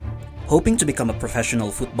Hoping to become a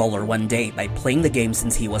professional footballer one day by playing the game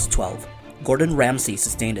since he was 12, Gordon Ramsay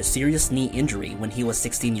sustained a serious knee injury when he was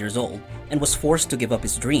 16 years old and was forced to give up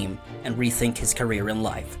his dream and rethink his career in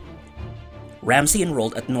life. Ramsay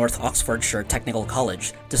enrolled at North Oxfordshire Technical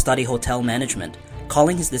College to study hotel management,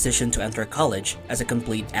 calling his decision to enter college as a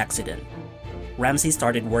complete accident. Ramsay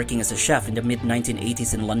started working as a chef in the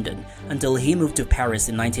mid-1980s in London until he moved to Paris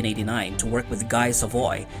in 1989 to work with Guy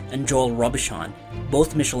Savoy and Joel Robuchon,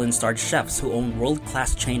 both Michelin-starred chefs who own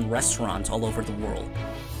world-class chain restaurants all over the world.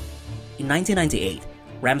 In 1998,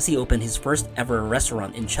 Ramsay opened his first ever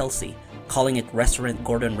restaurant in Chelsea, calling it Restaurant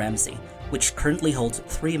Gordon Ramsay, which currently holds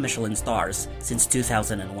 3 Michelin stars since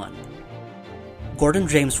 2001. Gordon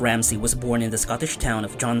James Ramsay was born in the Scottish town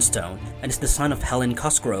of Johnstone and is the son of Helen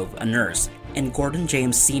Cosgrove, a nurse, and Gordon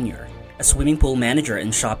James Sr., a swimming pool manager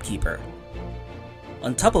and shopkeeper.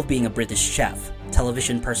 On top of being a British chef,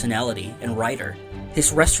 television personality, and writer,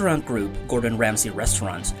 his restaurant group, Gordon Ramsay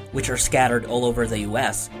Restaurants, which are scattered all over the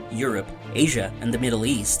US, Europe, Asia, and the Middle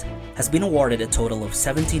East, has been awarded a total of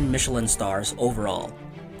 17 Michelin stars overall.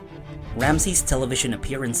 Ramsay's television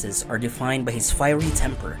appearances are defined by his fiery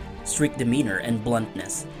temper, strict demeanor, and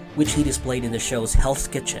bluntness, which he displayed in the shows Hell's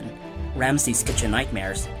Kitchen, Ramsay's Kitchen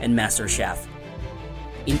Nightmares, and MasterChef.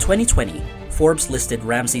 In 2020, Forbes listed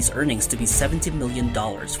Ramsay's earnings to be $70 million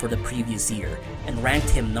for the previous year and ranked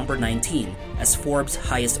him number 19 as Forbes'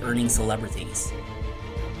 highest-earning celebrities.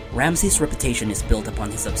 Ramsay's reputation is built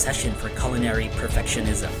upon his obsession for culinary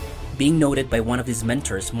perfectionism, being noted by one of his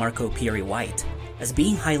mentors, Marco Pierre White, as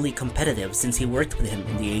being highly competitive since he worked with him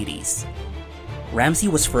in the 80s. Ramsay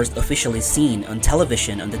was first officially seen on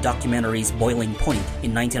television on the documentaries Boiling Point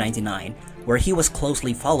in 1999, where he was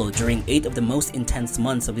closely followed during 8 of the most intense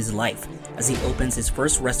months of his life as he opens his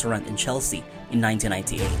first restaurant in Chelsea in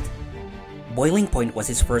 1998. Boiling Point was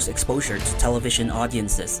his first exposure to television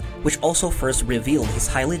audiences, which also first revealed his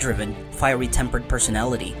highly driven, fiery-tempered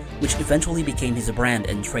personality, which eventually became his brand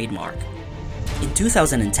and trademark. In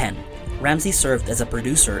 2010, Ramsay served as a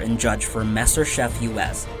producer and judge for MasterChef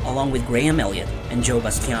US, along with Graham Elliott and Joe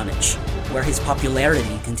Bastianich, where his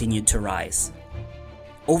popularity continued to rise.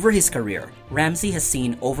 Over his career, Ramsay has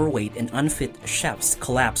seen overweight and unfit chefs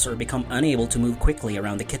collapse or become unable to move quickly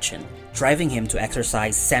around the kitchen, driving him to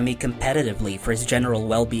exercise semi-competitively for his general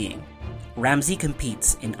well-being. Ramsay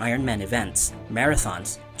competes in Ironman events,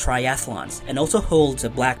 marathons, triathlons, and also holds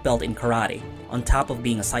a black belt in karate, on top of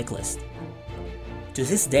being a cyclist. To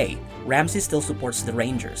this day, Ramsay still supports the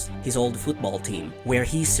Rangers, his old football team, where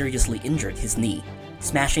he seriously injured his knee,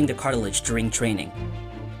 smashing the cartilage during training.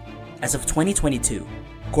 As of 2022,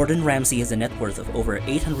 Gordon Ramsay has a net worth of over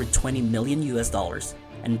 $820 million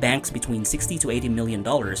and banks between $60 to $80 million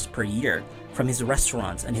per year from his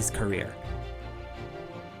restaurants and his career.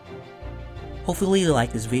 Hopefully you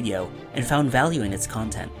liked this video and found value in its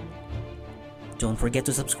content. Don't forget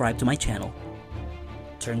to subscribe to my channel,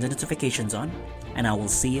 turn the notifications on, and I will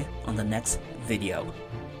see you on the next video.